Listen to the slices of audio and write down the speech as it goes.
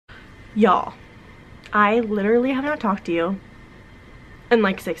Y'all, I literally have not talked to you in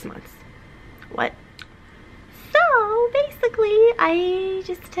like 6 months. What? So basically, I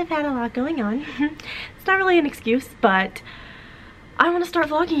just have had a lot going on. It's not really an excuse, but I want to start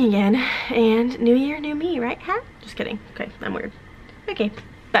vlogging again. And new year, new me, right? Huh? Just kidding. Okay, I'm weird. Okay,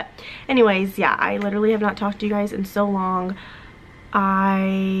 but anyways, yeah, I literally have not talked to you guys in so long.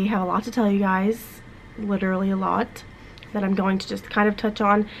 I have a lot to tell you guys, literally a lot, that I'm going to just kind of touch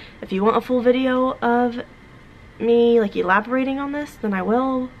on. If you want a full video of me like elaborating on this, then I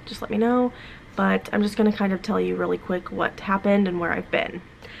will. Just let me know. But I'm just gonna kind of tell you really quick what happened and where I've been.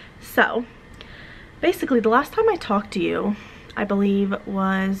 So basically, the last time I talked to you, I believe,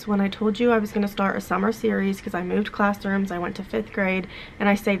 was when I told you I was gonna start a summer series because I moved classrooms, I went to 5th grade, and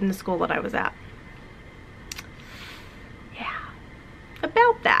I stayed in the school that I was at. Yeah,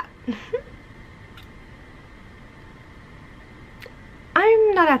 about that.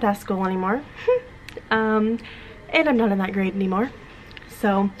 I'm not at that school anymore. And I'm not in that grade anymore.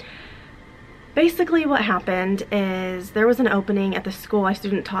 So basically what happened is there was an opening at the school I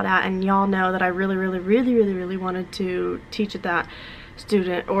student taught at, and y'all know that I really wanted to teach at that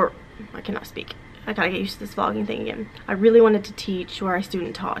student, or I cannot speak. I gotta get used to this vlogging thing again. I really wanted to teach where I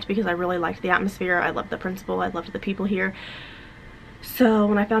student taught because I really liked the atmosphere. I loved the principal. I loved the people here. So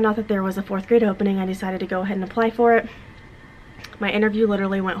when I found out that there was a 4th grade opening, I decided to go ahead and apply for it. My interview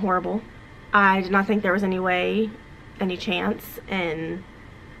literally went horrible. I did not think there was any way, any chance in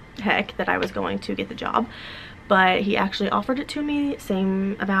heck that I was going to get the job, but he actually offered it to me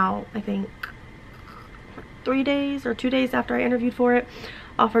same about, I think, 3 days or 2 days after I interviewed for it.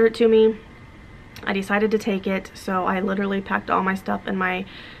 Offered it to me. I decided to take it, so I literally packed all my stuff in my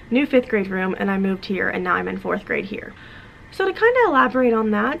new 5th grade room and I moved here, and now I'm in 4th grade here. So to kind of elaborate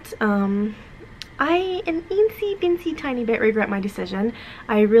on that, I an eensy tiny bit regret my decision.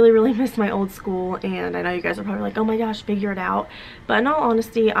 I really miss my old school, and I know you guys are probably like, oh my gosh, figure it out. But in all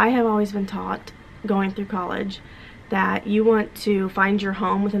honesty, I have always been taught going through college that you want to find your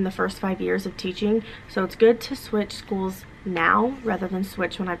home within the first 5 years of teaching. So it's good to switch schools now rather than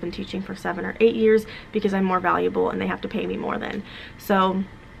switch when I've been teaching for 7 or 8 years, because I'm more valuable and they have to pay me more then. So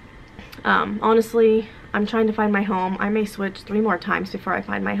honestly, I'm trying to find my home. I may switch 3 more times before I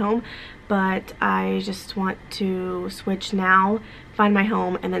find my home, but I just want to switch now, find my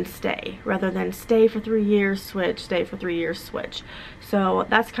home, and then stay, rather than stay for 3 years, switch, stay for 3 years, switch. So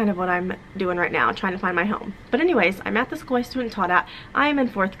that's kind of what I'm doing right now, trying to find my home. But anyways, I'm at the school I student taught at. I am in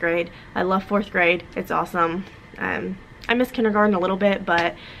 4th grade. I love 4th grade. It's awesome. I miss kindergarten a little bit,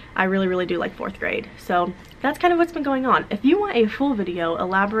 but I really do like 4th grade. So that's kind of what's been going on. If you want a full video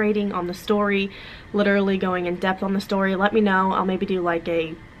elaborating on the story, literally going in depth on the story, let me know. I'll maybe do like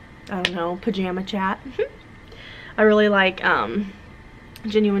a, I don't know, pajama chat. I really like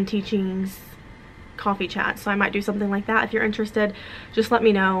genuine teachings coffee chat, so I might do something like that. If you're interested, just let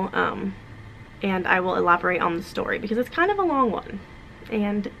me know, and I will elaborate on the story because it's kind of a long one,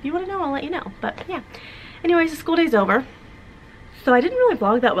 and if you want to know, I'll let you know. But yeah, anyways, the school day's over. So I didn't really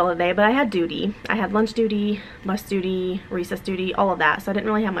vlog that well today, but I had duty. I had lunch duty, bus duty, recess duty, all of that, so I didn't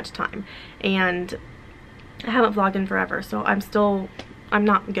really have much time. And I haven't vlogged in forever, so I'm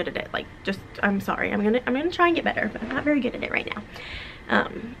not good at it. Like, just, I'm sorry. I'm gonna try and get better, but I'm not very good at it right now.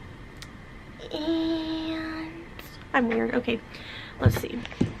 And I'm weird. Okay, let's see.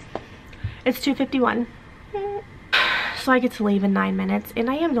 It's 2:51. So I get to leave in 9 minutes, and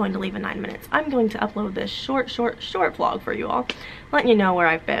I am going to leave in 9 minutes. I'm going to upload this short vlog for you all, letting you know where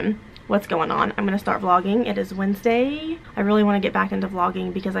I've been, what's going on. I'm going to start vlogging. It is Wednesday. I really want to get back into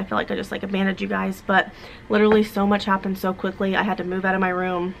vlogging because I feel like I just like abandoned you guys, but literally so much happened so quickly. I had to move out of my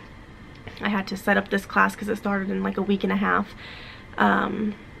room. I had to set up this class because it started in like a week and a half,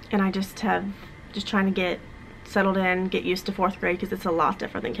 and I just trying to get settled in, get used to 4th grade because it's a lot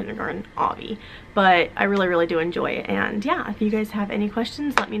different than kindergarten, obvi. But I really do enjoy it. And yeah, if you guys have any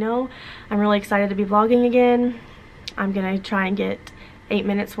questions, let me know. I'm really excited to be vlogging again. I'm gonna try and get 8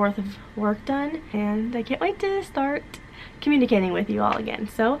 minutes worth of work done, and I can't wait to start communicating with you all again.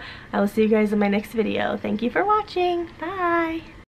 So I will see you guys in my next video. Thank you for watching. Bye.